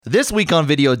This week on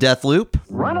Video Death Loop.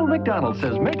 Ronald McDonald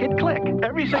says make it click.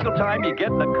 Every single time you get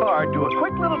in the car, do a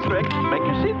quick little trick, make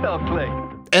your seatbelt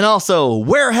click. And also,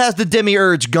 where has the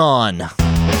demiurge gone?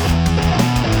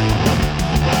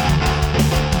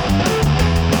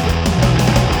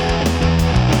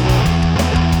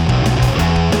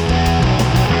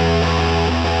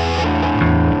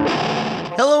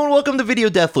 Hello and welcome to Video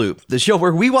Death Loop, the show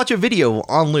where we watch a video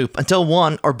on loop until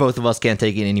one or both of us can't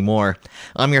take it anymore.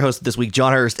 I'm your host this week,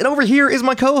 John Hurst, and over here is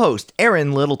my co-host,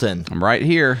 Aaron Littleton. I'm right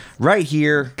here. Right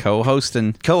here.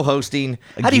 Co-hosting.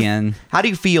 Again. How do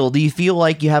you feel? Do you feel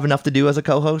like you have enough to do as a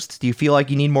co-host? Do you feel like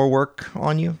you need more work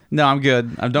on you? No, I'm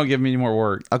good. Don't give me any more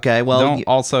work. Okay, well...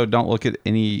 Don't look at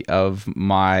any of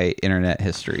my internet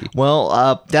history.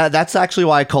 Well, that's actually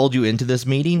why I called you into this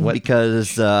meeting,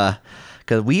 because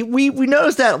we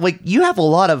noticed that like you have a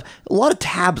lot of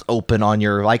tabs open on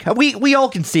your we all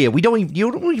can see it. You don't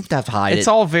even have to hide it. It's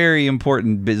all very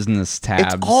important business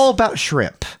tabs. It's all about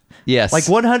shrimp. Yes, like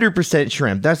 100%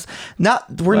 shrimp.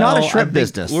 We're not a shrimp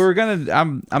business.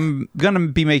 I'm gonna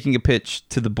be making a pitch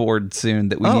to the board soon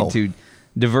that we need to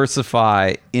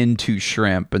diversify into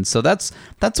shrimp, and so that's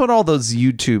what all those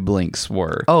YouTube links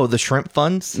were. Oh, the shrimp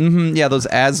funds. Mm-hmm. Yeah, those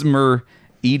Asmer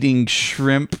eating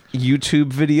shrimp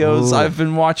YouTube videos. Ooh. I've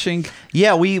been watching.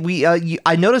 Yeah,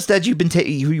 I noticed that you've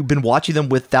been watching them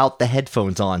without the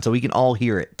headphones on, so we can all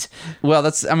hear it. Well,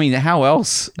 how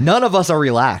else? None of us are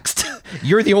relaxed.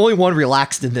 You're the only one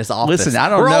relaxed in this office. Listen, I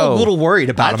don't know. We're all a little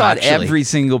worried about him, I thought every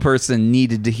single person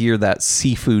needed to hear that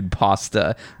seafood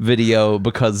pasta video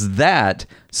because that,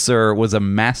 sir, was a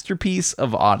masterpiece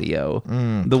of audio.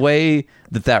 The way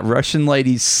that Russian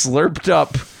lady slurped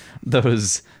up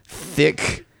those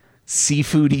thick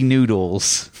seafoody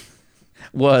noodles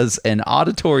was an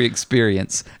auditory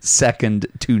experience second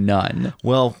to none.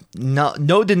 Well,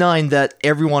 no denying that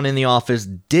everyone in the office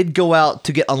did go out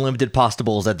to get unlimited pasta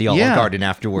bowls at the Olive Garden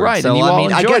afterwards. Right, so and you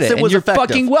all I guess it was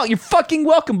effective. You're fucking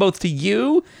welcome both to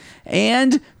you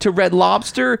and to Red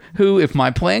Lobster, who, if my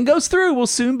plan goes through, will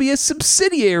soon be a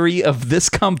subsidiary of this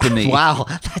company. Wow,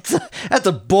 that's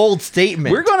a bold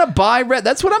statement. We're gonna buy Red.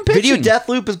 That's what I'm pitching. Video Death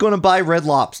Loop is going to buy Red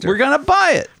Lobster. We're gonna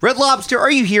buy it. Red Lobster,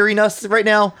 are you hearing us right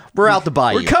now? We're out to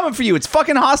buy you. We're coming for you. It's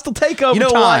fucking hostile takeover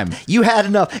time. What? You had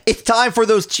enough. It's time for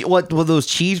those those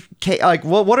cheese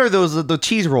what are those the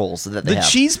cheese rolls that they have?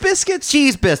 Cheese biscuits?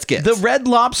 Cheese biscuits. The Red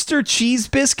Lobster cheese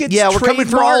biscuits. Yeah, we're coming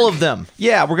for all of them.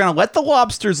 Yeah, we're gonna let the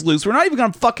lobsters loose. We're not even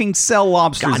gonna fucking sell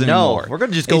lobsters anymore. No, we're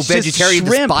gonna just go vegetarian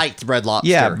despite Red Lobster.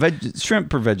 Yeah,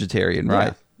 shrimp for vegetarian,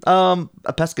 right? Yeah.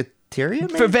 A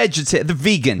pescatarian maybe? For the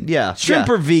vegan. Yeah, shrimp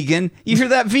are vegan. You hear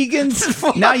that,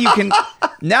 vegans?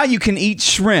 now you can eat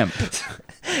shrimp.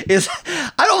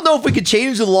 I don't know if we could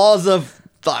change the laws of.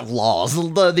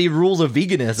 The rules of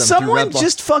veganism. Someone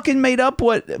just fucking made up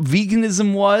what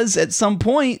veganism was at some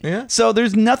point. Yeah. So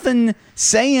there's nothing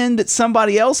saying that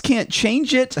somebody else can't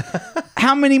change it.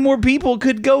 How many more people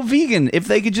could go vegan if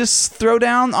they could just throw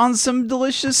down on some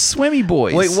delicious swimmy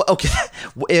boys? Wait, okay.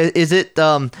 Is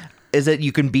it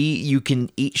you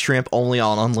can eat shrimp only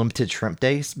on unlimited shrimp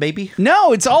days, maybe?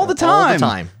 No, it's all the time. All the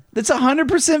time. That's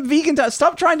 100% vegan.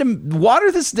 Stop trying to water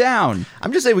this down.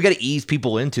 I'm just saying we got to ease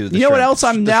people into the. You know shrimp, what else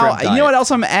I'm now? You know what else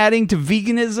I'm adding to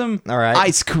veganism? All right,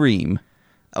 ice cream.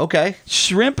 Okay,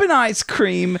 shrimp and ice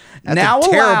cream. That's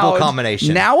a terrible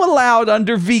combination. Now allowed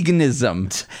under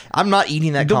veganism. I'm not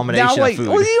eating that combination of food.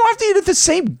 Well, you don't have to eat at the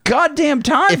same goddamn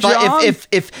time, John.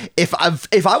 If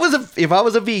I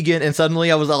was a vegan and suddenly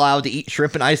I was allowed to eat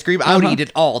shrimp and ice cream, I would eat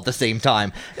it all at the same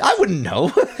time. I wouldn't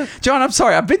know. John, I'm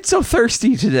sorry. I've been so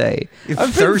thirsty today.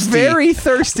 I've been very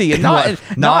thirsty, and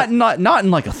not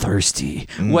in like a thirsty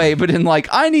way, but in like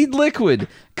I need liquid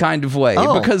kind of way.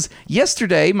 Because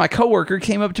yesterday my coworker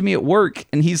came up to me at work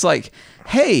and he's like,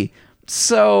 "Hey,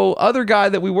 so other guy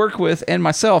that we work with and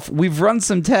myself, we've run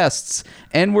some tests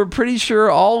and we're pretty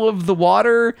sure all of the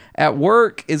water at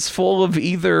work is full of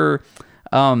either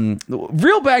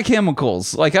real bad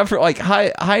chemicals, like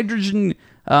hydrogen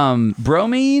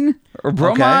bromine or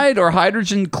bromide or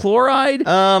hydrogen chloride.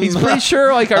 He's pretty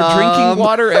sure like our drinking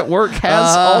water at work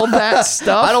has all that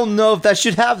stuff. I don't know if that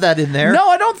should have that in there. No,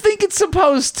 I don't think it's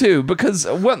supposed to, because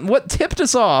what tipped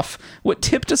us off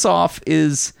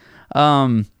is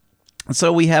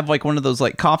so we have like one of those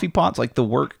like coffee pots, like the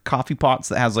work coffee pots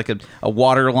that has like a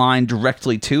water line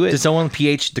directly to it. Did someone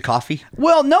pH the coffee?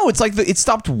 Well, no, it's like it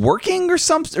stopped working or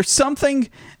something.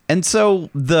 And so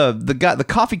the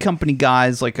coffee company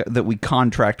guys like that we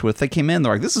contract with, they came in,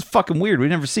 they're like, this is fucking weird. We've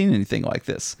never seen anything like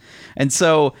this. And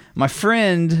so my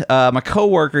friend, my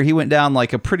coworker, he went down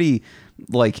like a pretty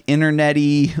like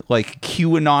internet-y, like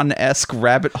QAnon-esque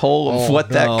rabbit hole of what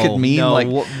that could mean, like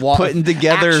putting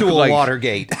together actual like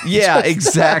Watergate. Yeah,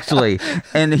 exactly.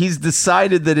 And he's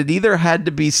decided that it either had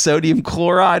to be sodium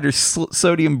chloride or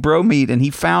sodium bromide, and he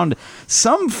found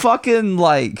some fucking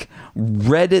like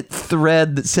Reddit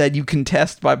thread that said you can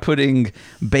test by putting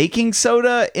baking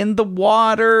soda in the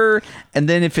water, and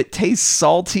then if it tastes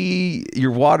salty,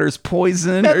 your water's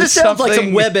poison. Man, or this something. sounds like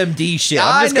some WebMD shit.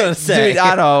 I'm just gonna say, dude,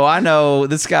 I know.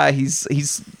 This guy,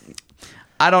 he's.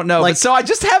 I don't know. Like, but so I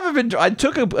just haven't been. I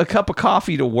took a cup of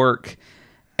coffee to work,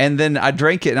 and then I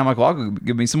drank it, and I'm like, well, I'll go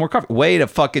give me some more coffee. Wait a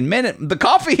fucking minute. The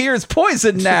coffee here is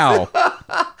poison now.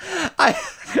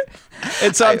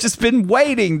 And so I've just been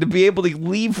waiting to be able to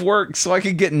leave work so I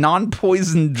could get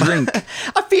non-poison drink.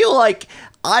 I feel like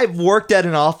I've worked at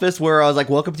an office where I was like,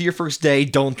 welcome to your first day,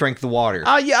 don't drink the water.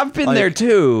 Yeah, I've been there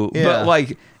too. Yeah. But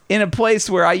like in a place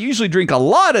where I usually drink a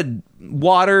lot of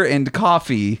water and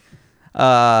coffee,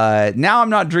 now I'm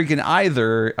not drinking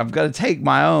either. I've got to take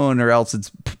my own or else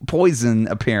it's poison,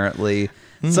 apparently.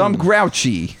 So I'm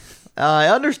grouchy.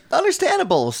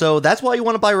 Understandable. So that's why you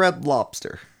want to buy Red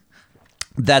Lobster.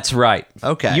 That's right.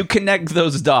 Okay. You connect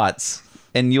those dots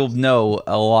and you'll know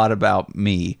a lot about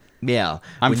me. Yeah.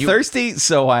 I'm thirsty,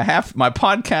 so my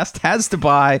podcast has to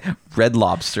buy Red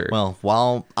Lobster. Well,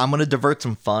 while I'm going to divert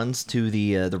some funds to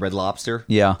the Red Lobster.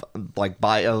 Yeah. Like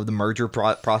the merger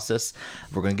process.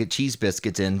 We're going to get cheese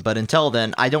biscuits in. But until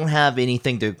then, I don't have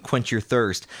anything to quench your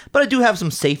thirst. But I do have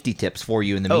some safety tips for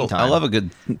you in the meantime. I love a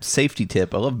good safety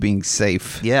tip. I love being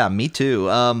safe. Yeah, me too.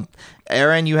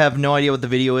 Aaron, you have no idea what the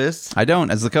video is? I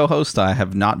don't. As the co-host, I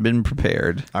have not been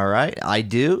prepared. All right, I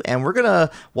do. And we're going to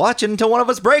watch it until one of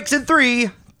us breaks in 3,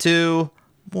 2,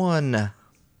 1.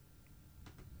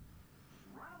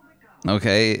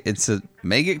 Okay,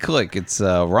 make it click. It's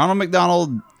a Ronald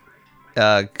McDonald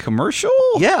commercial?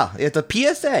 Yeah, it's a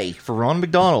PSA for Ronald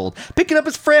McDonald. Picking up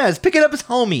his friends, picking up his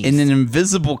homies. In an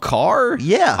invisible car?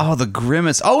 Yeah. Oh, the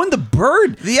grimace. Oh, and the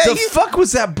bird. Yeah, the fuck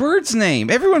was that bird's name?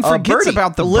 Everyone forgets Birdie.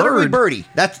 about the Literally bird. Birdie.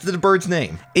 That's the bird's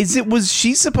name. Was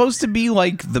she supposed to be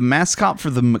like the mascot for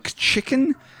the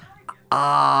McChicken?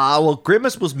 Well,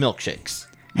 Grimace was milkshakes.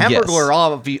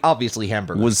 Hamburglar, obviously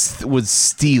Hamburglar. Was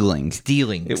stealing.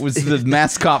 Stealing. It was the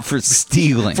mascot for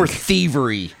stealing. For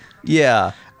thievery.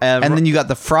 Yeah. And then you got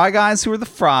the Fry Guys, who are the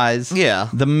fries. Yeah.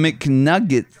 The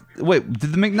McNugget. Wait,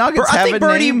 did the McNuggets have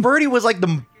a name? Birdie was like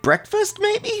the breakfast,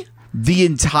 maybe? The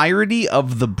entirety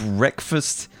of the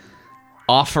breakfast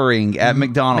offering at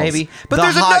McDonald's. Maybe. But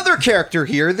there's another character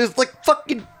here. There's like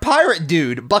fucking pirate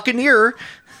dude, Buccaneer.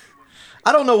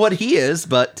 I don't know what he is,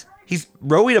 but he's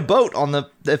rowing a boat on the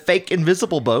fake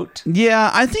invisible boat. Yeah,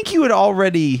 I think you would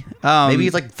already... maybe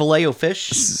he's like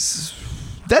Filet-O-Fish.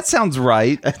 That sounds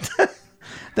right.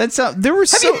 Have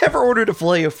you ever ordered a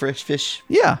Filet-O-Fish?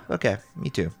 Yeah. Okay, me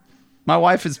too. My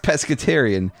wife is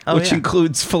pescatarian, which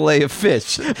includes filet of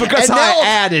fish because I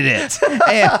added it.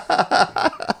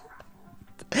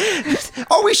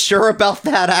 Are we sure about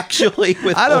that? Actually,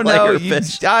 with I don't know.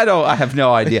 Fish? I have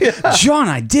no idea. John,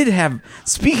 I did have.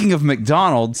 Speaking of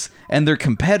McDonald's and their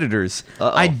competitors,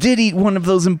 I did eat one of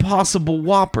those Impossible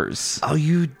Whoppers. Oh,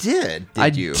 you did? I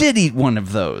did eat one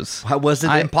of those. How was it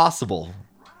impossible?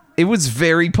 It was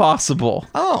very possible.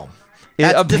 Oh.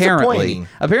 That's disappointing.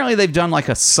 Apparently they've done like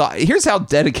here's how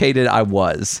dedicated I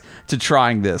was to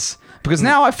trying this. Because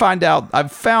now I've found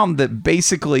that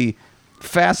basically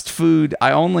fast food,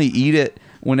 I only eat it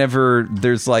whenever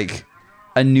there's like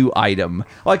a new item.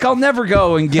 Like I'll never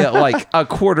go and get like a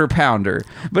quarter pounder.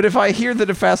 But if I hear that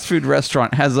a fast food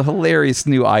restaurant has a hilarious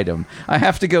new item, I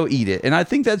have to go eat it. And I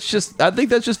think that's just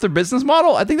their business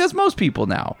model. I think that's most people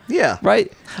now. Yeah.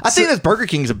 Right? I think that's Burger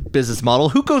King's a business model.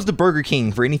 Who goes to Burger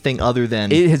King for anything other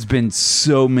than... It has been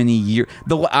so many years.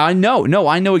 I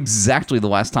know exactly the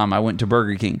last time I went to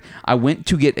Burger King. I went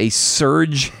to get a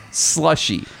Surge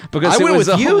slushie. Because I went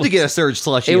with you to get a Surge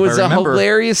slushie. It was a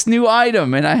hilarious new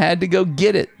item, and I had to go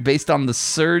get it based on the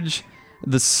Surge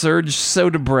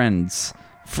soda brands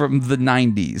from the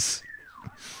 90s.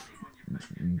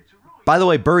 By the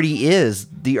way, Birdie is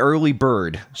the early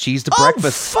bird. She's the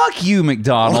breakfast. Fuck you,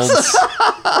 McDonald's.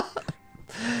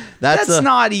 That's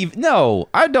not even... No,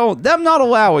 I don't... I'm not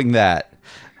allowing that.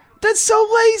 That's so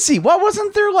lazy. Why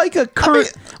wasn't there like a...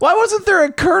 why wasn't there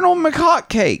a Colonel McHot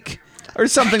cake? Or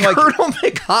something like Colonel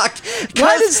McHot.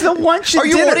 What is the lunch and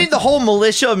dinner? Are you wanting the whole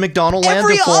militia of McDonald Land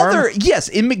to form? Yes,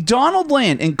 in McDonald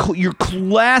Land, in your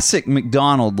classic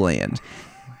McDonald Land,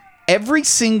 every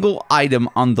single item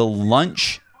on the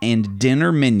lunch and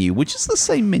dinner menu, which is the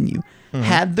same menu,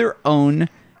 had their own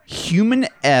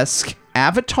human-esque,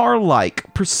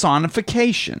 avatar-like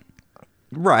personification.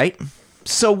 Right.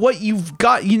 So what you've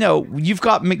got, you've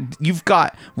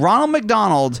got Ronald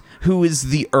McDonald, who is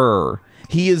the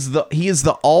He is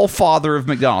the all father of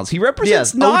McDonald's. He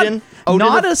represents Odin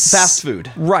not of a fast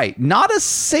food. Right, not a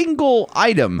single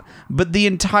item, but the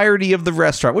entirety of the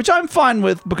restaurant, which I'm fine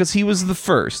with because he was the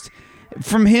first.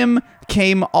 From him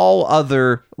came all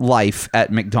other life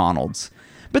at McDonald's.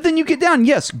 But then you get down,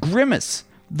 yes, Grimace,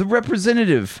 the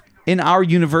representative in our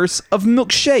universe of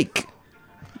Milkshake,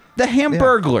 the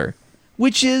Hamburglar,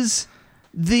 which is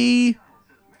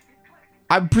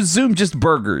I presume just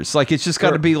burgers. Like it's just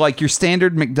got to be like your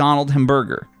standard McDonald's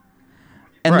hamburger.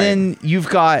 And then you've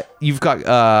got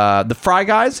the Fry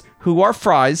Guys, who are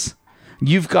fries.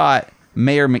 You've got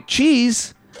Mayor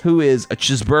McCheese, who is a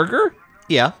cheeseburger.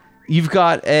 Yeah. You've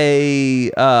got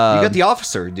you got the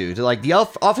officer, dude. Like the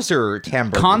officer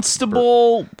hamburger.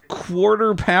 Constable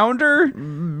Quarter Pounder.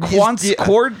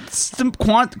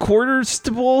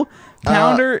 Quarterstable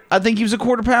Pounder. I think he was a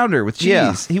quarter pounder with cheese.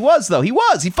 Yeah. He was though. He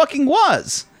fucking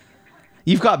was.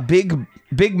 You've got Big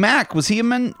Mac. Was he a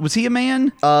man?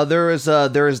 There is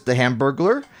the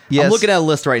Hamburglar. Yes. I'm looking at a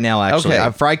list right now. Actually, Okay. I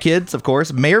have Fry Kids, of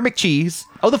course. Mayor McCheese.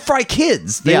 Oh, the Fry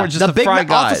Kids. They were just the Big Fry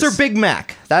Guys. Officer Big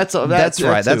Mac. That's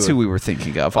right. That's who we were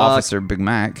thinking of. Officer Big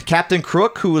Mac. Captain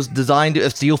Crook, who was designed to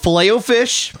steal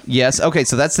Filet-O-Fish. Yes. Okay.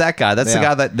 So that's that guy. That's the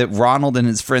guy that Ronald and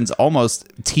his friends almost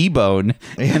T-bone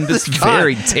in this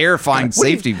very terrifying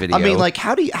safety video. I mean, like,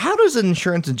 how does an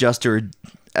insurance adjuster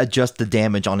adjust the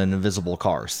damage on an invisible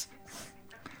cars?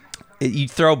 You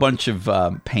throw a bunch of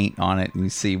paint on it, and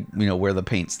you see, where the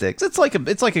paint sticks. It's like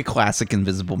a classic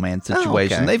Invisible Man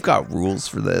situation. okay. They've got rules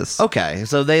for this. Okay,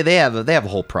 so they have a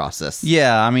whole process.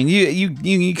 Yeah, I mean,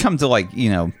 you come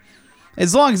to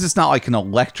as long as it's not like an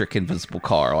electric invisible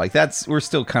car, like we're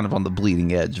still kind of on the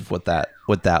bleeding edge of what that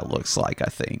looks like. I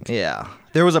think. Yeah,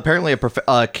 there was apparently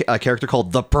a character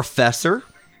called the Professor.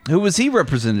 Who was he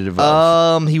representative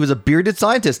of? He was a bearded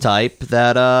scientist type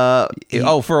that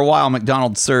for a while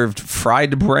McDonald's served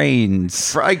fried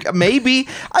brains. Maybe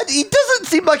he doesn't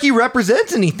seem like he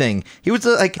represents anything. He was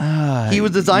he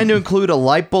was designed to include a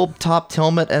light bulb topped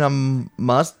helmet and a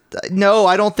must. No,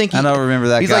 I don't think. I don't remember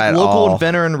that. He's guy like at local all.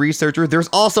 inventor and researcher. There's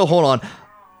also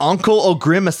Uncle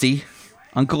O'Grimacy.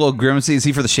 Uncle O'Grimacy, is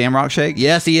he for the Shamrock Shake?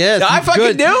 Yes, he is. I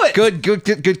fucking knew it.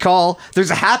 Good call. There's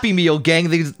a Happy Meal gang.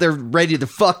 They're ready to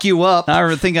fuck you up.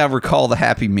 I think I recall the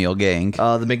Happy Meal gang. The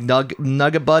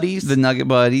McNugget Buddies. The Nugget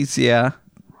Buddies, yeah.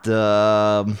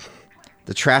 The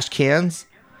trash cans.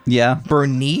 Yeah.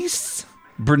 Bernice.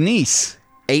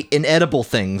 Ate inedible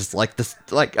things like this,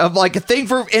 like a thing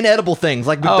for inedible things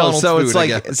like McDonald's so food.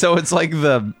 It's like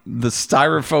the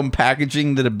styrofoam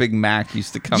packaging that a Big Mac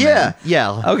used to come in.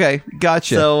 Yeah. Okay,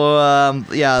 gotcha. So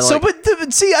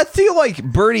But see, I feel like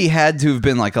Birdie had to have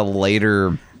been like a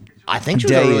later. I think she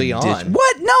was early on.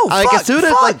 What? No, like as soon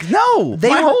as no.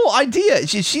 My whole idea is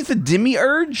she the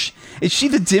demiurge? Is she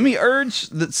the demiurge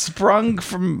that sprung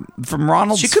from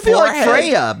Ronald's? She could be like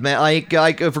Freya, man. Like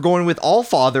if we're going with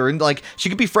Allfather, and like she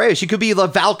could be Freya. She could be the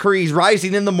Valkyries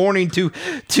rising in the morning to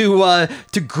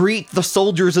greet the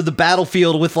soldiers of the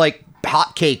battlefield with like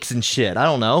hotcakes and shit. I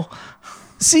don't know.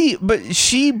 See, but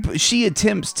she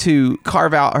attempts to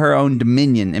carve out her own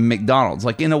dominion in McDonald's.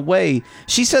 Like in a way,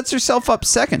 she sets herself up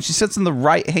second. She sits in the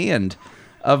right hand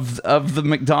of the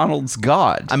McDonald's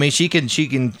god. I mean, she can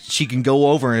go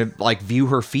over and like view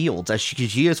her fields as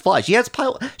she has fly. She has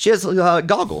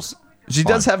goggles. She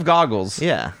does have goggles.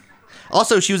 Yeah.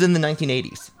 Also, she was in the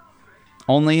 1980s.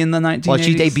 Only in the 1980s? Well,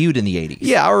 she debuted in the 80s.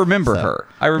 Yeah, I remember her.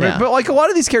 But like a lot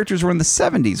of these characters were in the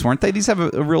 70s, weren't they? These have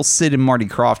a real Sid and Marty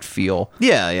Krofft feel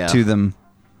to them,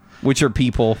 which are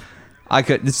people. I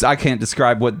can't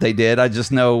describe what they did. I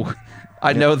just know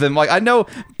I know them. Like I know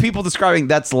people describing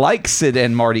that's like Sid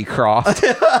and Marty Krofft.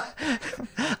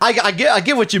 I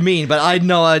get what you mean, but I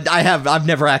know I've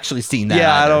never actually seen that.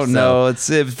 Yeah, either, I don't know. It's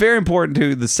very important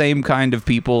to the same kind of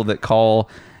people that call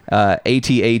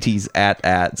AT-ATs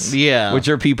at-ats. Yeah. Which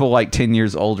are people like 10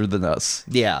 years older than us.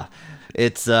 Yeah.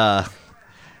 It's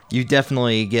you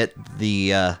definitely get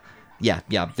the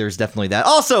yeah, there's definitely that.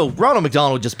 Also, Ronald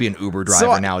McDonald would just be an Uber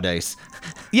driver nowadays.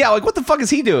 Yeah, like what the fuck is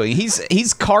he doing?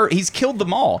 He's killed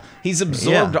them all. He's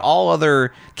absorbed all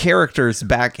other characters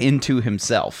back into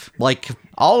himself. Like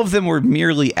all of them were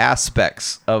merely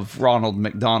aspects of Ronald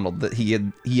McDonald that he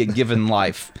had given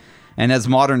life. And as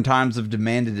modern times have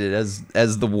demanded it,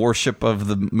 as the worship of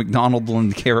the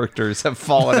McDonaldland characters have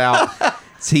fallen out,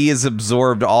 he has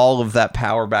absorbed all of that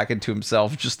power back into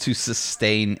himself just to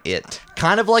sustain it.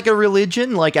 Kind of like a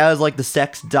religion, like as like the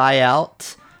sects die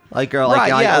out,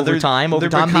 Over time,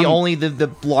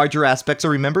 the larger aspects are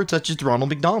remembered, such as Ronald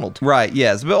McDonald. Right,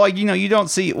 yes. But, you don't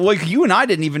see... you and I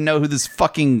didn't even know who this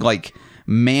fucking,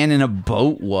 man in a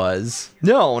boat was.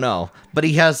 No. But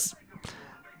he has...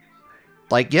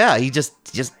 he just...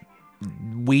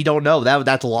 We don't know.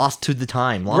 That's lost to the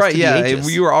time. Lost to the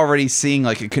ages. You were already seeing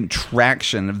a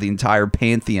contraction of the entire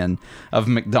pantheon of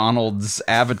McDonald's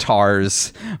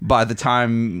avatars by the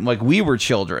time we were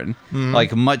children.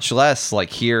 Mm-hmm. Much less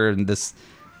here in this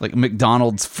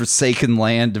McDonald's forsaken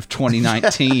land of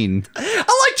 2019.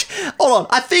 Hold on.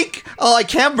 I think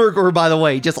Hamburger, by the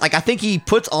way, I think he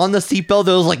puts on the seatbelt.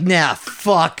 That was nah,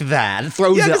 fuck that. And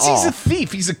throws it off. Yeah, because he's a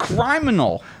thief. He's a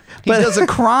criminal. He does the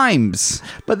crimes.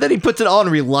 But then he puts it on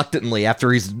reluctantly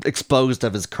after he's exposed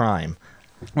of his crime.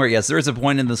 Where, yes, there is a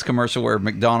point in this commercial where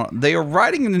they are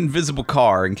riding an invisible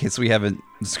car, in case we haven't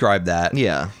described that.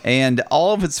 Yeah. And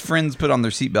all of his friends put on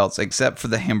their seatbelts except for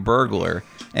the Hamburglar.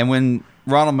 And when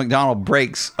Ronald McDonald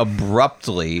brakes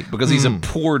abruptly because he's a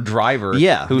poor driver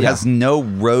who has no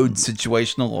road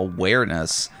situational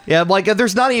awareness. Yeah,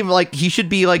 there's not even he should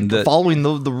be following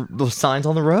the signs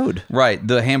on the road. Right,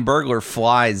 the Hamburglar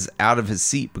flies out of his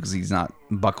seat because he's not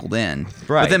buckled in.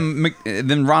 Right, but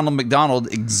then Ronald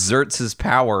McDonald exerts his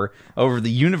power over the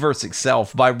universe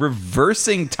itself by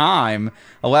reversing time,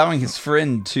 allowing his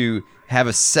friend to have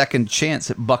a second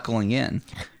chance at buckling in.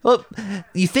 Well,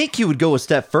 you think he would go a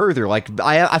step further?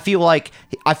 I feel like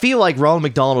Ronald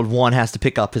McDonald has to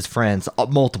pick up his friends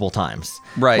multiple times.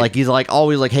 Right. He's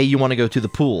always hey, you want to go to the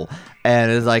pool?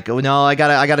 And it's oh no, I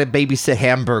gotta babysit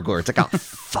Hamburglar. It's oh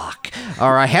fuck.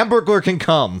 All right, Hamburglar can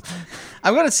come.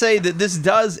 I'm gonna say that this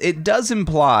does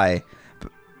imply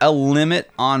a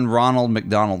limit on Ronald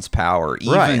McDonald's power,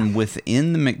 even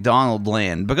within the McDonald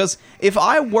land. Because if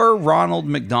I were Ronald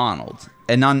McDonald,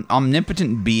 an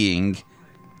omnipotent being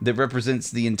that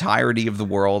represents the entirety of the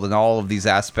world and all of these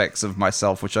aspects of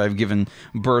myself, which I've given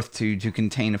birth to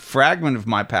contain a fragment of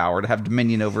my power to have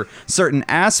dominion over certain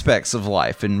aspects of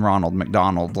life in Ronald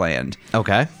McDonald land.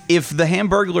 Okay. If the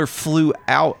Hamburglar flew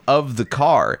out of the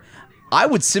car, I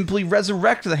would simply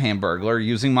resurrect the Hamburglar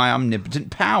using my omnipotent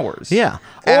powers. Yeah.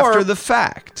 After the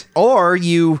fact. Or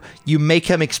you make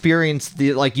him experience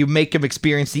the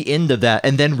end of that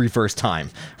and then reverse time.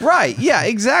 Right. Yeah,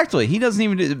 exactly. He doesn't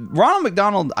even Ronald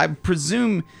McDonald, I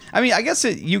presume, I guess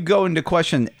you go into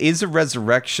question, is a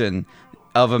resurrection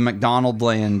of a McDonald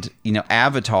land,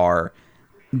 avatar,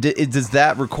 does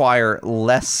that require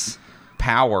less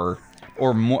power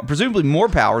or more, presumably more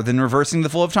power than reversing the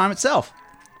flow of time itself?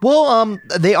 Well,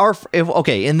 they are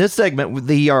in this segment.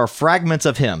 They are fragments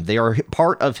of him. They are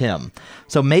part of him.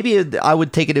 So maybe I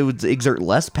would take it would exert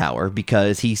less power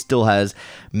because he still has.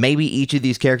 Maybe each of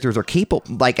these characters are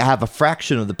capable, have a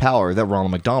fraction of the power that Ronald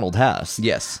McDonald has.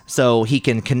 Yes. So he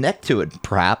can connect to it,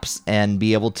 perhaps, and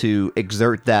be able to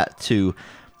exert that to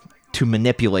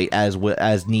manipulate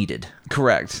as needed.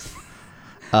 Correct.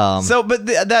 But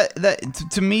that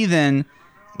to me then,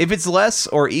 if it's less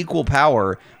or equal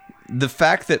power. The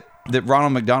fact that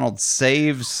Ronald McDonald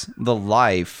saves the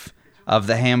life of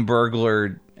the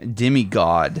Hamburglar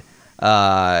demigod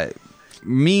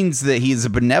means that he's a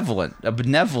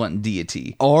benevolent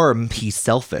deity. Or he's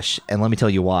selfish, and let me tell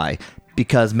you why.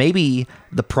 Because maybe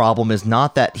the problem is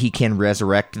not that he can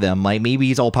resurrect them. Maybe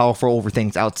he's all powerful over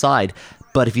things outside.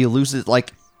 But if he loses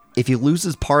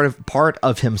part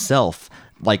of himself.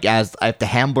 As at the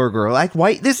Hamburglar,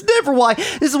 this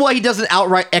is why he doesn't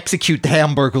outright execute the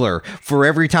Hamburglar for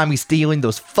every time he's stealing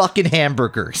those fucking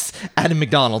hamburgers out of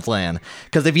McDonald's land.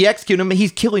 Because if you execute him,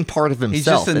 he's killing part of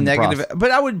himself. He's just a negative. But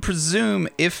I would presume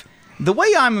if the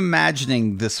way I'm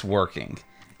imagining this working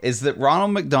is that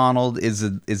Ronald McDonald is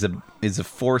a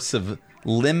force of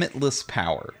limitless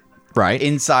power, right,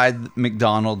 inside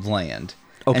McDonald land.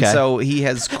 Okay. And so he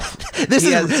has.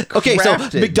 Okay. So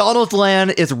McDonald's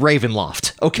land is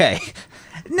Ravenloft. Okay.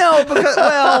 No, because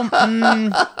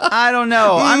I don't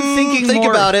know. I'm thinking. Think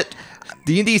about it.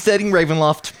 D&D setting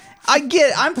Ravenloft.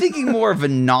 I'm thinking more of a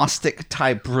Gnostic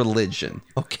type religion.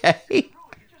 Okay.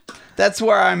 That's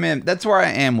where I'm in. That's where I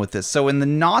am with this. So in the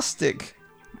Gnostic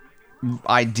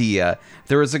idea,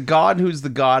 there is a god who's the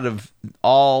god of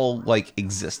all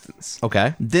existence.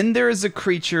 Okay. Then there is a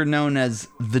creature known as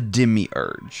the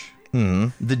Demiurge.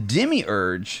 Mm-hmm. The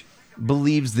Demiurge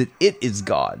believes that it is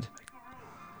God,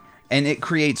 and it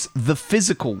creates the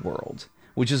physical world,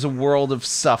 which is a world of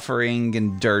suffering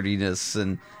and dirtiness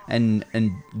and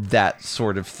that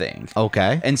sort of thing.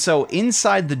 Okay. And so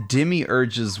inside the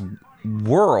Demiurge's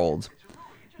world,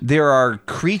 there are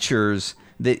creatures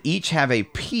that each have a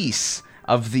piece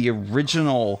of the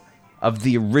original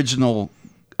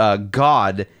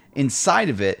God inside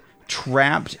of it,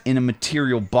 trapped in a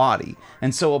material body.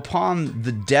 And so upon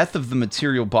the death of the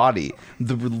material body,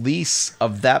 the release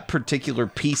of that particular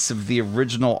piece of the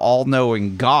original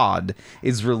all-knowing God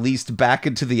is released back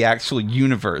into the actual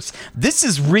universe. This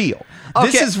is real.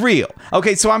 This is real.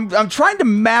 Okay, so I'm trying to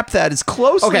map that as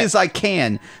closely as I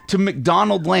can to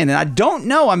McDonald Land, and I don't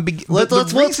know.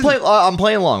 Let's play. I'm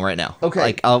playing along right now.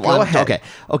 Okay, go ahead.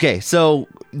 Okay. So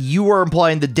you were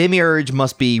implying the demiurge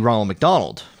must be Ronald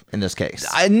McDonald in this case.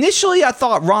 Initially, I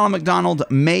thought Ronald McDonald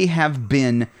may have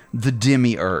been the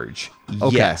demiurge.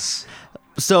 Okay. Yes.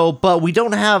 So, but we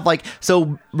don't have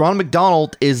so Ronald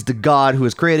McDonald is the god who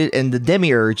is created, and the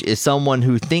demiurge is someone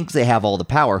who thinks they have all the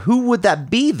power. Who would that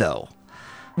be, though?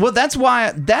 Well,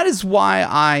 that is why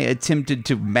I attempted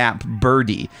to map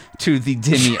Birdie to the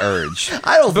demiurge. Hang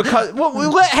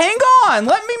on.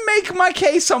 Let me make my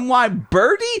case on why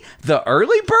Birdie, the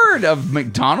early bird of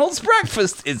McDonald's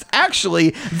breakfast, is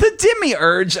actually the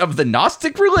demiurge of the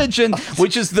Gnostic religion,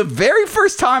 which is the very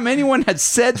first time anyone had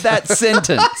said that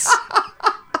sentence.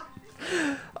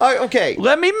 Okay.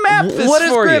 Let me map this What is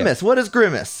for Grimace? What is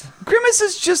Grimace? Grimace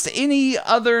is just any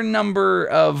other number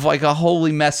of a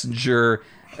holy messenger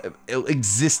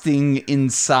existing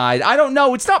inside. I don't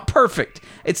know. It's not perfect.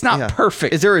 It's not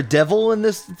perfect. Is there a devil in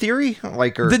this theory?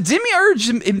 The demiurge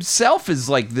himself is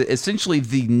essentially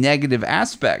the negative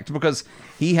aspect, because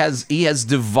he has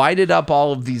divided up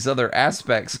all of these other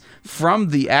aspects from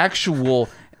the actual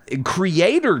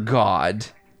creator god.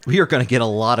 We are going to get a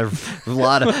lot of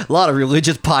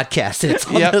religious podcast hits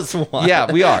on this one.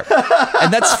 Yeah, we are,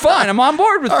 and that's fine. I'm on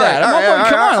board with that.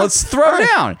 Come on, let's throw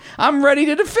down. I'm ready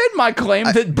to defend my claim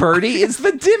that Birdie is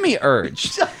the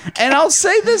demiurge, and I'll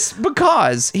say this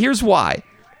because here's why.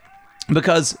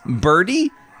 Because Birdie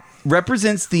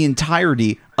represents the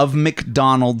entirety of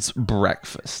McDonald's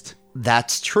breakfast.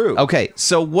 That's true. Okay,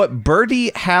 so what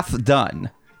Birdie hath done,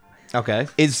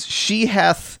 is she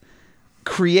hath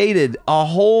created a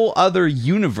whole other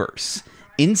universe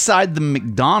inside the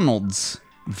McDonald's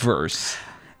verse,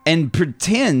 and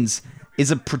is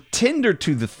a pretender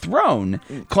to the throne,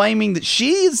 claiming that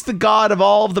she is the god of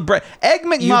all of the bread. Egg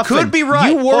McMuffin, you could be right.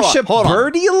 You worship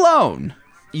Birdie alone.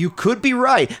 You could be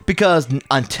right, because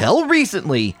until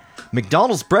recently,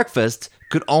 McDonald's breakfast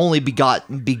could only be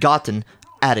gotten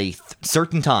at a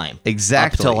certain time.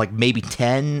 Exactly. Up until maybe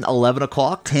 10, 11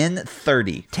 o'clock?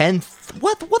 10:30.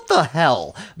 What the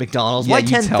hell, McDonald's? Why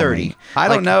 10:30? I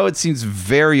don't know. It seems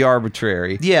very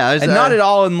arbitrary. Yeah. And not at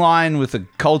all in line with a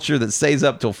culture that stays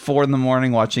up till 4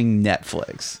 a.m. watching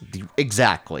Netflix.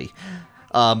 Exactly.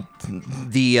 I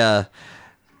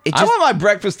want my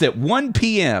breakfast at 1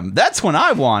 p.m. That's when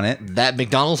I want it. That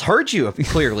McDonald's heard you,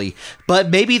 clearly. But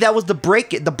maybe that was the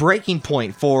breaking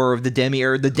point for the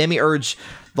demiurge. The demiurge,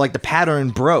 the pattern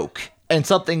broke, and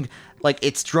something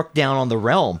it struck down on the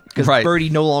realm, because Birdie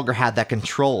no longer had that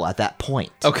control at that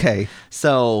point. Okay.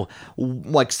 So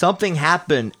something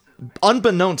happened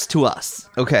unbeknownst to us.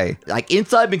 Okay.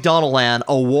 Inside McDonald Land,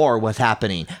 a war was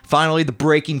happening. Finally, the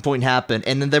breaking point happened,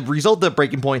 and then the result of the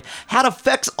breaking point had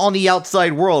effects on the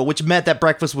outside world, which meant that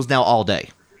breakfast was now all day.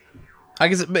 I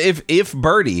guess if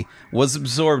Birdie was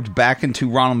absorbed back into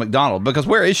Ronald McDonald, because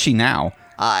where is she now?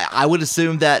 I would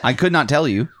assume that I could not tell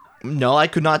you. No, I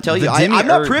could not tell you. I'm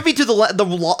not privy to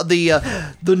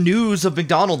the news of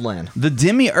McDonald Land. The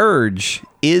demiurge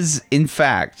is, in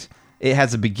fact, it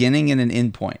has a beginning and an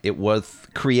end point. It was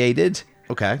created.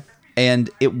 Okay. And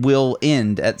it will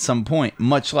end at some point,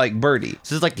 much like Birdie.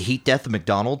 So this is the heat death of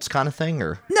McDonald's kind of thing,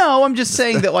 or? No, I'm just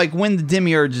saying that when the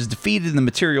demiurge is defeated and the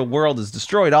material world is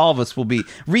destroyed, all of us will be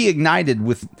reignited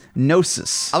with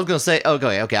gnosis. I was gonna say,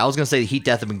 okay. I was gonna say the heat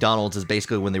death of McDonald's is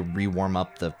basically when they rewarm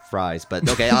up the fries, but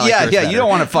okay. Yeah. You don't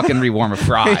want to fucking rewarm a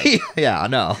fry. Yeah,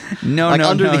 no. No,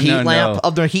 under the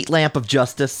heat lamp of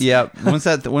justice. Yeah. Once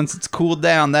it's cooled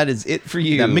down, that is it for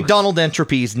you. Yeah, McDonald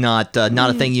entropy is not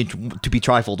a thing to be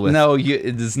trifled with. No,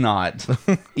 it is not.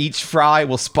 Each fry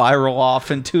will spiral off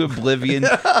into oblivion,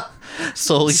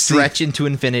 slowly stretch into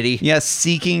infinity. Yes,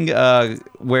 seeking a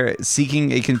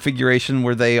configuration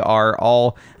where they are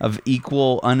all of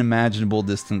equal, unimaginable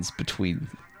distance between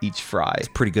each fry. It's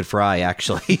pretty good fry,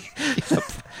 actually.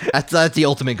 That's the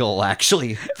ultimate goal,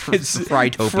 actually. It's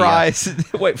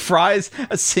Frytopia. Fries?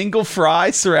 A single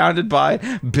fry surrounded by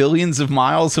billions of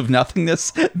miles of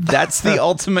nothingness? That's the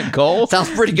ultimate goal? Sounds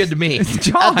pretty good to me.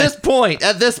 John. At this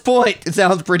point, it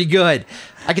sounds pretty good.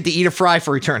 I get to eat a fry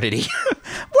for eternity.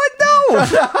 What? No!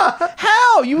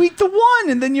 How? You eat the one,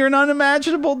 and then you're an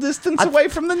unimaginable distance away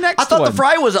from the next one. I thought the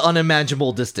fry was an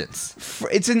unimaginable distance.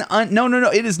 It's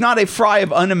no. It is not a fry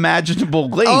of unimaginable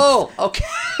length. Oh, okay.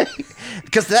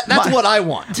 Because that's what I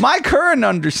want. My current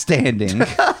understanding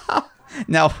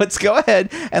Now let's go ahead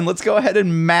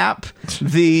and map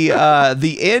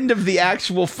the end of the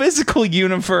actual physical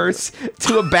universe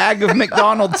to a bag of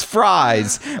McDonald's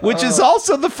fries, which is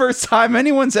also the first time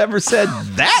anyone's ever said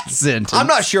that sentence. I'm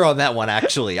not sure on that one,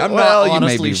 actually. I'm not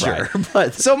honestly sure. Right.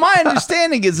 But so my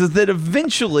understanding is that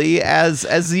eventually, as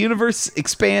the universe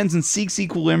expands and seeks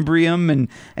equilibrium,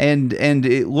 and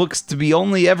it looks to be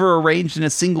only ever arranged in a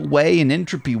single way, and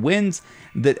entropy wins,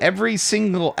 that every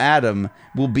single atom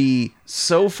will be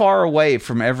so far away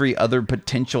from every other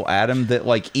potential atom that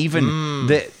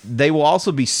that they will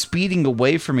also be speeding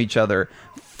away from each other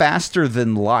faster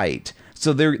than light.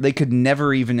 So they could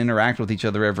never even interact with each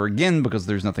other ever again because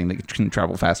there's nothing that can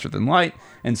travel faster than light.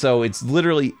 And so it's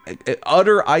literally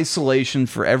utter isolation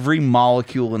for every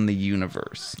molecule in the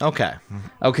universe.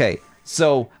 Okay.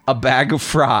 So a bag of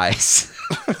fries.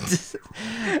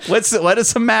 Let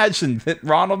us imagine that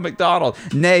Ronald McDonald,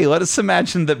 let us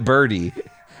imagine that Birdie,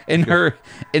 in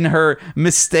her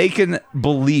mistaken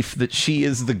belief that she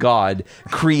is the god,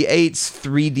 creates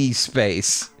 3D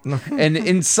space, and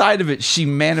inside of it she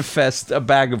manifests a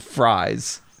bag of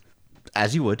fries,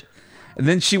 as you would, and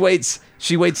then she waits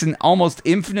an almost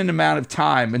infinite amount of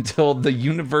time until the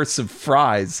universe of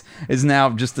fries is now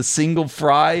just a single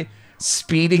fry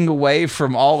speeding away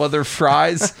from all other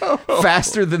fries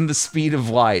faster than the speed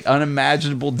of light,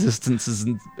 unimaginable distances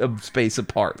of space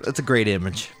apart. That's a great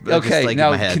image. Okay,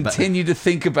 now continue to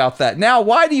think about that. Now,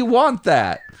 why do you want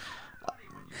that?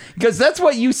 Because that's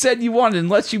what you said you wanted,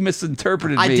 unless you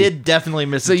misinterpreted me. I did definitely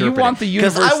misinterpret. So you want the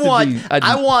universe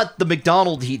I want the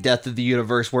McDonald's heat death of the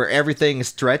universe where everything is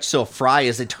stretched, so a fry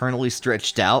is eternally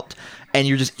stretched out, and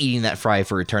you're just eating that fry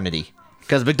for eternity.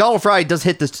 Because McDonald's fry does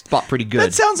hit the spot pretty good.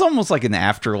 That sounds almost like an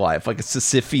afterlife, like a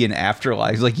Sisyphean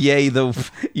afterlife. It's like, yay,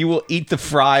 you will eat the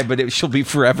fry, but it shall be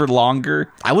forever longer.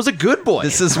 I was a good boy.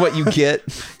 This is what you get.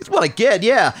 It's what I get,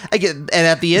 yeah. And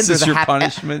at the end, there's your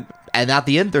punishment. And at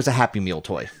the end, there's a Happy Meal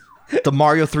toy. The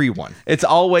Mario 3 one. It's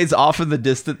always off in the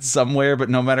distance somewhere, but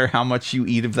no matter how much you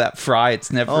eat of that fry,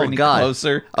 it's never any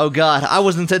closer. Oh, God. I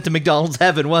wasn't sent to McDonald's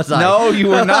heaven, was I? No, you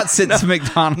were not sent to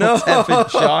McDonald's heaven,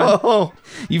 Sean.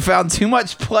 You found too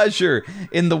much pleasure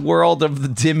in the world of the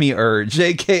demiurge,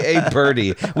 a.k.a.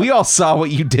 Birdie. We all saw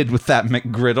what you did with that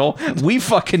McGriddle. We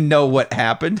fucking know what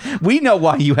happened. We know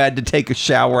why you had to take a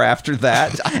shower after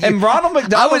that. And Ronald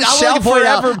McDonald shall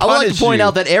forever punish you. I would like to point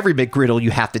out that every McGriddle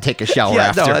you have to take a shower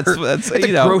after. No, that's a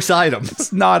gross item.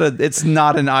 It's not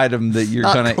an item that you're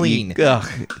gonna clean. Eat. Ugh,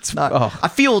 it's not. Oh. I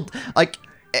feel like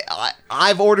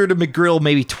I've ordered a McGriddle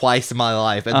maybe twice in my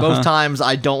life, and both times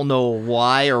I don't know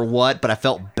why or what, but I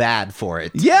felt bad for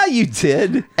it. Yeah, you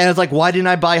did. And it's like, why didn't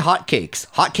I buy hotcakes?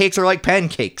 Hotcakes are like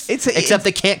pancakes, except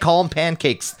they can't call them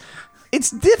pancakes. It's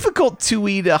difficult to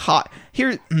eat a hot.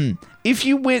 Here, if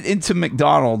you went into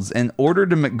McDonald's and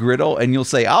ordered a McGriddle, and you'll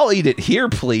say, "I'll eat it here,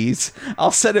 please.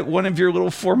 I'll sit at one of your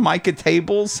little Formica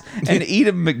tables and eat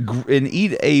a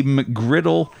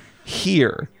McGriddle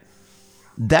here."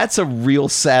 That's a real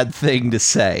sad thing to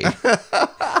say.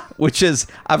 Which is,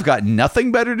 I've got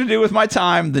nothing better to do with my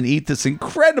time than eat this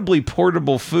incredibly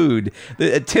portable food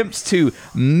that attempts to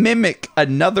mimic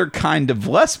another kind of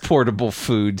less portable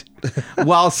food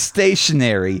while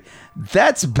stationary.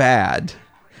 That's bad.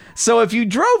 So if you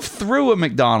drove through a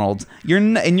McDonald's,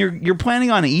 you're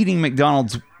planning on eating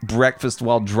McDonald's breakfast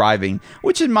while driving,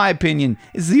 which in my opinion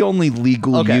is the only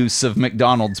legal use of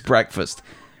McDonald's breakfast,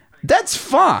 that's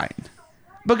fine.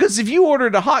 Because if you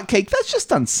ordered a hotcake, that's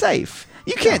just unsafe.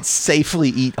 You can't safely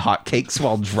eat hotcakes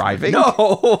while driving.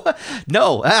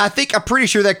 No. I'm pretty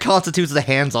sure that constitutes the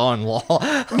hands-on law.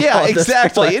 Yeah,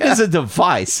 exactly. It is a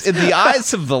device. In the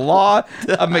eyes of the law,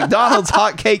 a McDonald's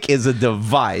hotcake is a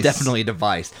device. Definitely a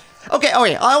device. Okay.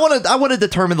 I want to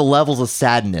determine the levels of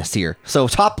sadness here. So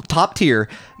top tier,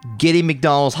 getting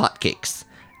McDonald's hotcakes.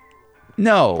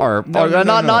 No,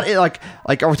 not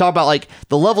like are we talking about like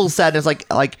the level of sadness?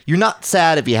 Like you're not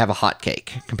sad if you have a hot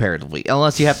cake comparatively,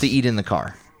 unless you have to eat in the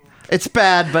car. It's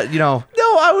bad, but No,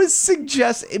 I was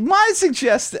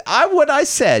what I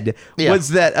said was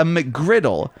that a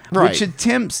McGriddle, which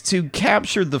attempts to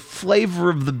capture the flavor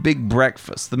of the big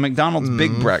breakfast, the McDonald's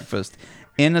big breakfast,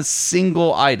 in a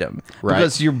single item,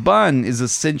 because your bun is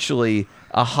essentially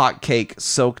a hot cake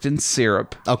soaked in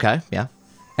syrup. Okay, yeah.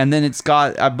 And then it's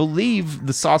got, I believe,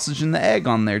 the sausage and the egg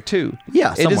on there, too.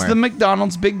 Yeah, somewhere. It is the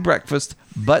McDonald's Big Breakfast,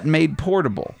 but made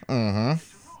portable. Mm-hmm.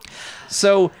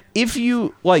 So if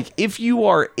you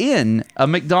are in a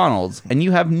McDonald's and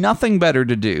you have nothing better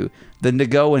to do than to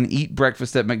go and eat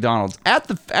breakfast at McDonald's at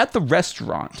the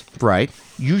restaurant, right?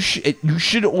 You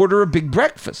should order a big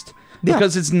breakfast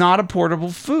because it's not a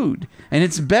portable food and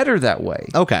it's better that way.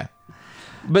 Okay.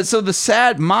 But so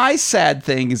my sad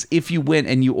thing is if you went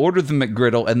and you ordered the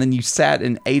McGriddle and then you sat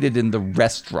and ate it in the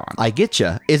restaurant. I get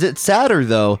you. Is it sadder,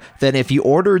 though, than if you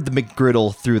ordered the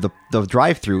McGriddle through the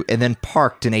drive-thru and then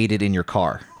parked and ate it in your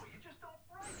car?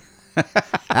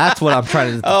 That's what I'm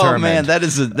trying to determine. Oh man, that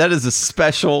is a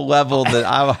special level that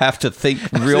I'll have to think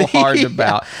real hard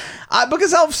about.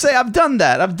 Because I'll say I've done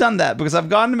that because I've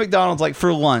gone to McDonald's like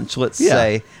for lunch, let's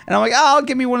say, and I'm like, oh,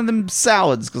 give me one of them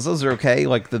salads because those are okay,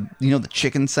 like the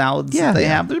chicken salads that they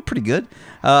have, they're pretty good.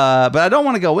 But I don't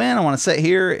want to go in. I want to sit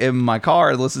here in my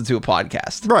car and listen to a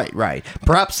podcast. Right.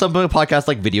 Perhaps some podcast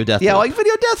like Video Death Loop. Yeah, like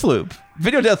Video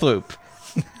Death Loop.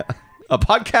 A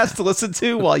podcast to listen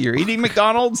to while you're eating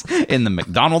McDonald's in the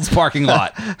McDonald's parking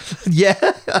lot. Yeah,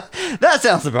 that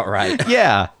sounds about right.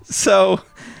 Yeah. But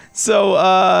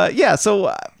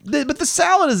the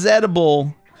salad is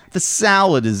edible. The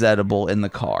salad is edible in the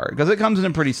car because it comes in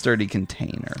a pretty sturdy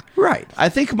container. Right. I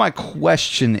think my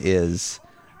question is,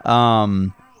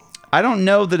 I don't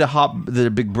know that a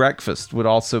big breakfast would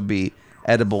also be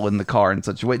edible in the car in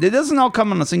such a way. It doesn't all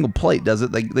come on a single plate, does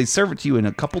it? They serve it to you in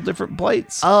a couple different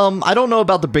plates. I don't know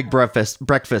about the big breakfast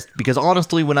because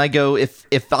honestly, when I go, if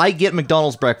I get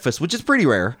McDonald's breakfast, which is pretty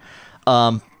rare,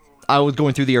 I was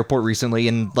going through the airport recently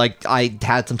and like I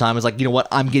had some time. I was like, you know what?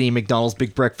 I'm getting McDonald's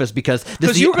big breakfast because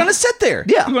you were going to sit there.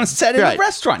 Yeah, you were going to sit in the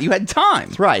restaurant. You had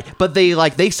time. Right, but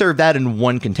they serve that in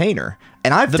one container.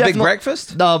 And I've big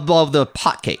breakfast? The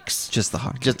hotcakes. Just the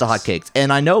hotcakes.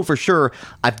 And I know for sure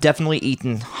I've definitely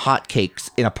eaten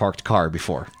hotcakes in a parked car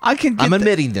before. I'm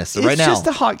admitting this right now. It's just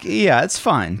it's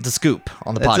fine. It's a scoop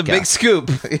on the podcast. It's a big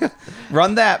scoop.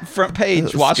 Run that front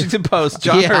page, Washington Post.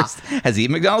 John Hurst has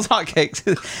eaten McDonald's hotcakes.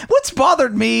 What's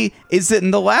bothered me is that in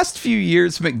the last few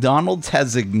years, McDonald's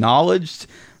has acknowledged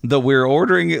that we're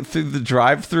ordering it through the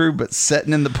drive-thru, but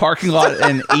sitting in the parking lot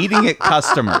and eating at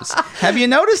customers. Have you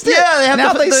noticed it? Yeah, they have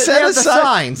now they set aside the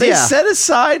signs. They set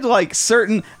aside like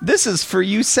certain. This is for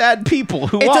you sad people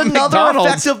who want McDonald's. It's another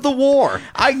effect of the war,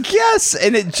 I guess.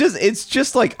 And it's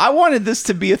just like I wanted this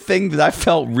to be a thing that I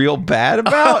felt real bad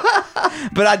about,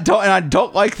 but I don't. And I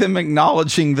don't like them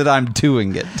acknowledging that I'm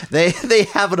doing it. They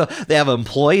have an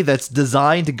employee that's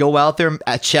designed to go out there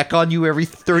and check on you every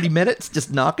 30 minutes.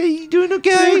 Just knock. Are you doing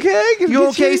okay? You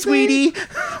okay, sweetie?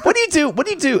 What do you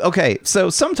do? Okay, so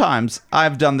sometimes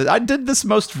I've done that. I did this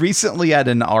most recently at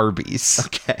an Arby's.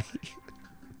 Okay.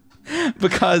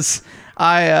 Because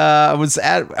I was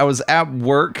at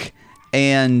work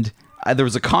and there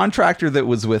was a contractor that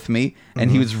was with me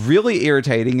and he was really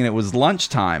irritating and it was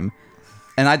lunchtime.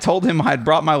 And I told him I had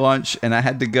brought my lunch and I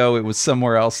had to go. It was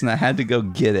somewhere else and I had to go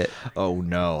get it. Oh,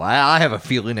 no. I have a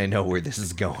feeling I know where this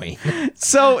is going. I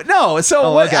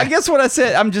guess what I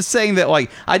said, I'm just saying that,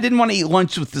 like, I didn't want to eat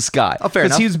lunch with this guy. Oh, fair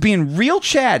enough. Because he was being real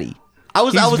chatty. I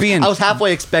was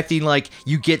halfway expecting like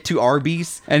you get to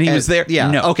Arby's and he was there. Yeah.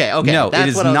 No. Okay. No, it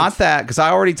is not that because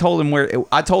I already told him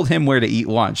I told him where to eat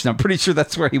lunch. And I'm pretty sure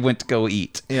that's where he went to go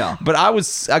eat. Yeah. But I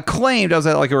was at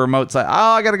like a remote site. Oh,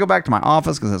 I got to go back to my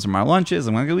office because that's where my lunch is.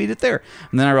 I'm gonna go eat it there.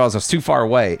 And then I realized I was too far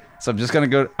away, so I'm just gonna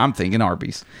go. I'm thinking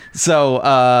Arby's. So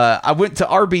I went to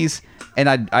Arby's and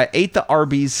I ate the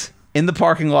Arby's in the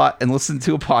parking lot and listen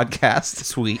to a podcast.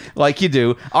 Sweet. Like you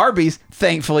do. Arby's,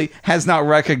 thankfully, has not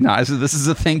recognized that this is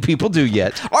a thing people do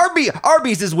yet.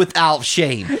 Arby's is without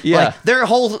shame. Yeah. Like, their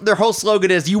whole slogan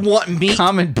is, you want meat?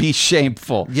 Come and be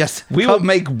shameful. Yes. We will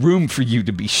make room for you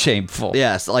to be shameful.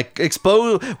 Yes. Like,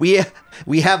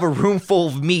 we have a room full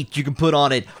of meat you can put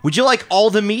on it. Would you like all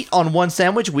the meat on one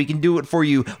sandwich? We can do it for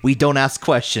you. We don't ask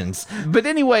questions. But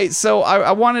anyway, so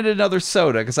I wanted another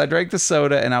soda because I drank the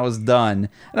soda and I was done.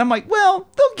 And I'm like, well,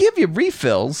 they'll give you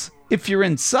refills if you're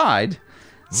inside.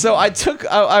 So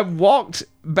I walked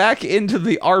back into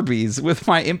the Arby's with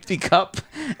my empty cup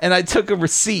and I took a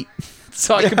receipt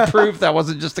so I could prove that I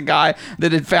wasn't just a guy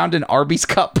that had found an Arby's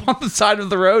cup on the side of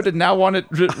the road and now wanted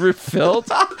it refilled.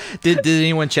 Did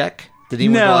anyone check? Did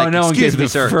anyone no one excuse gave me, the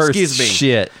sir. first Excuse me.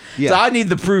 shit. Yeah. So I need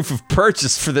the proof of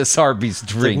purchase for this Arby's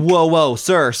drink. Like, whoa,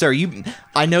 sir.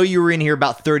 I know you were in here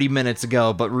about 30 minutes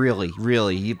ago, but really,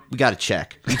 we got to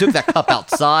check. You took that cup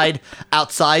outside.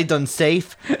 Outside's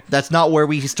unsafe. That's not where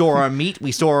we store our meat.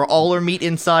 We store all our meat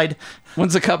inside.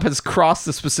 Once a cup has crossed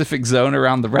the specific zone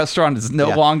around the restaurant, it's no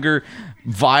longer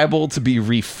viable to be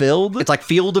refilled. It's like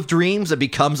Field of Dreams. It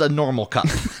becomes a normal cup.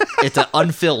 It's an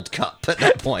unfilled cup at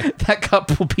that point. That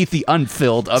cup will be the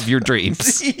unfilled of your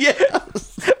dreams. Yeah.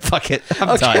 Fuck it.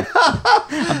 I'm done.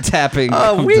 I'm tapping.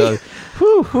 Done. Boy.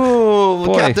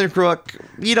 Captain Crook,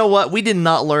 you know what? We did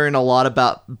not learn a lot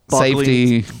about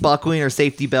buckling or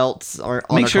safety belts.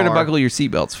 Make sure to buckle your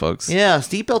seatbelts, folks. Yeah,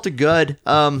 seatbelts are good.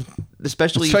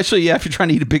 especially if you're trying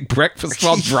to eat a big breakfast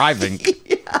while driving.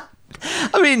 Yeah.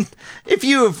 I mean, if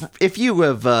you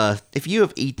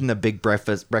have eaten a big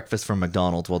breakfast from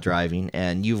McDonald's while driving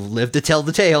and you've lived to tell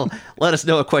the tale, let us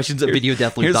know at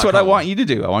questions@videodeathloop.com. Here's what I want you to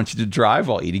do. I want you to drive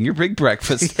while eating your big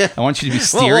breakfast. Yeah. I want you to be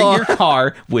steering your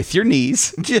car with your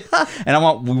knees. Yeah. And I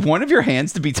want one of your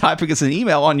hands to be typing us an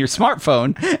email on your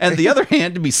smartphone and the other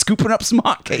hand to be scooping up some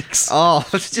hotcakes. Oh,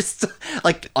 it's just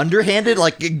like underhanded,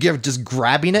 like you're just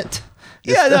grabbing it.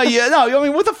 No. I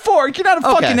mean, with a fork, you're not a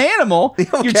fucking animal.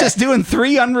 Okay. You're just doing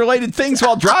 3 unrelated things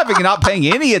while driving and not paying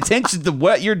any attention to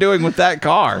what you're doing with that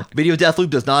car. Video Death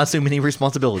Loop does not assume any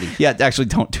responsibility. Yeah, actually,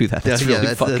 don't do that. That's really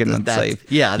fucking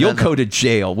unsafe. Yeah, you'll go to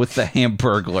jail with the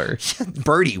Hamburglar.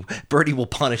 Birdie will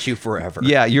punish you forever.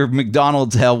 Yeah, your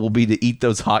McDonald's hell will be to eat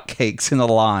those hotcakes in a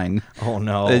line. Oh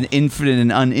no, an infinite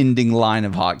and unending line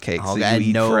of hotcakes that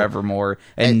you eat forevermore,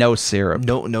 and no syrup.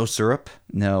 No syrup.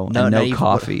 No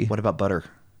coffee. What about butter?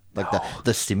 Like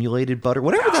the simulated butter,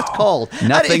 whatever that's called.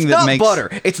 Nothing it's that not makes butter.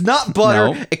 It's not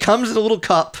butter. No. It comes in a little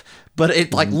cup, but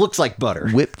it looks like butter.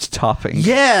 Whipped topping.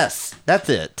 Yes, that's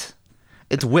it.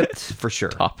 It's whipped for sure.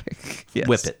 Topping. Yes.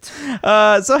 Whip it.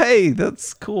 So hey,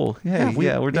 that's cool. Hey,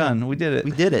 we're done. We did it.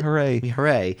 We did it. Hooray.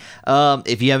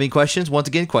 If you have any questions, once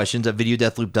again,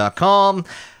 questions@videodeathloop.com.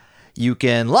 You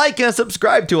can like and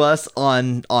subscribe to us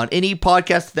on any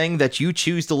podcast thing that you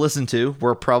choose to listen to.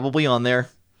 We're probably on there.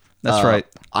 That's right.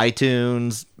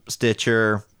 iTunes,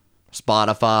 Stitcher,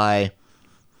 Spotify,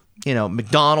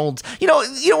 McDonald's. You know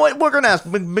what? We're going to ask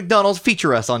McDonald's,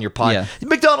 feature us on your podcast. Yeah.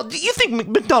 McDonald's, you think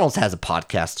McDonald's has a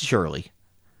podcast, surely?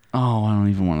 Oh, I don't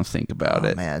even want to think about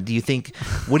it. Man, what do you think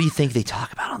they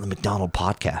talk about on the McDonald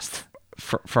podcast?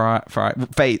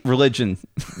 Faith, religion.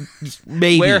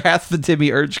 Maybe. Where hath the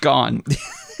demiurge gone?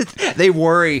 They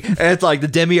worry. It's like the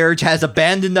demiurge has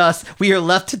abandoned us. We are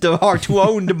left to our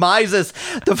own demises.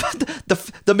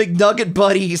 The McNugget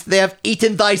buddies, they have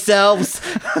eaten thyself.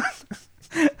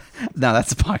 Now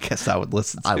that's a podcast I would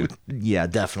listen to.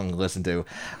 Definitely listen to.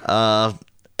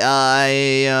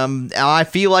 I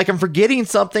feel like I'm forgetting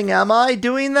something. Am I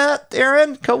doing that,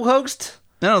 Aaron, co-host?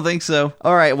 I don't think so.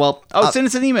 All right, well... send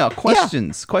us an email.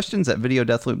 Questions. Yeah.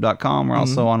 Questions@videodeathloop.com. We're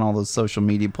also on all those social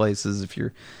media places if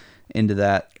you're into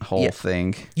that whole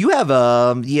thing. You have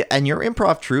and your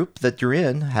improv troupe that you're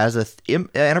in has an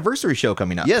anniversary show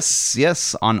coming up.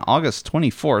 Yes, on August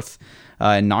 24th.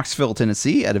 In Knoxville,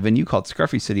 Tennessee, at a venue called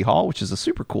Scruffy City Hall, which is a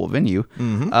super cool venue.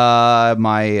 Mm-hmm.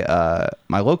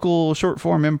 My local short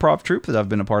form improv troupe that I've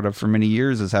been a part of for many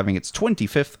years is having its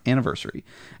 25th anniversary,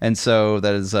 and so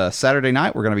that is Saturday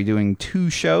night. We're going to be doing 2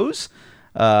 shows.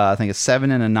 I think a 7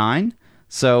 and a 9.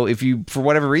 So if you, for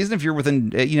whatever reason, if you're within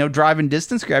driving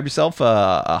distance, grab yourself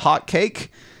a hot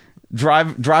cake.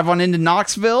 Drive on into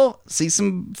Knoxville, see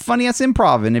some funny ass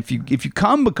improv, and if you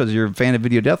come because you're a fan of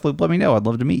Video Death Loop, let me know. I'd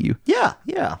love to meet you. Yeah.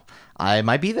 I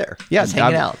might be there. Yeah, just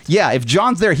hanging out. Yeah, if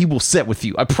John's there, he will sit with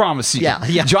you. I promise you.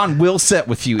 Yeah. John will sit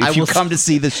with you if you come to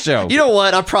see this show. You know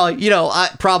what? I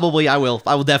will.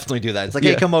 I will definitely do that. It's like,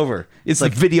 hey, come over. It's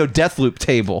like Video Death Loop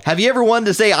table. Have you ever wanted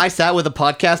to say I sat with a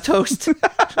podcast host?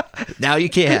 Now you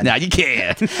can.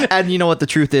 And you know what the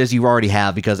truth is? You already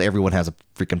have, because everyone has a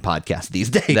freaking podcast these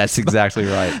days. That's exactly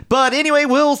right. But anyway,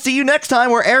 we'll see you next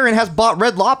time where Aaron has bought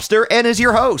Red Lobster and is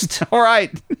your host. All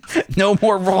right. No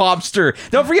more lobster.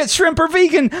 Don't forget shrimp are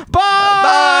vegan. Bye.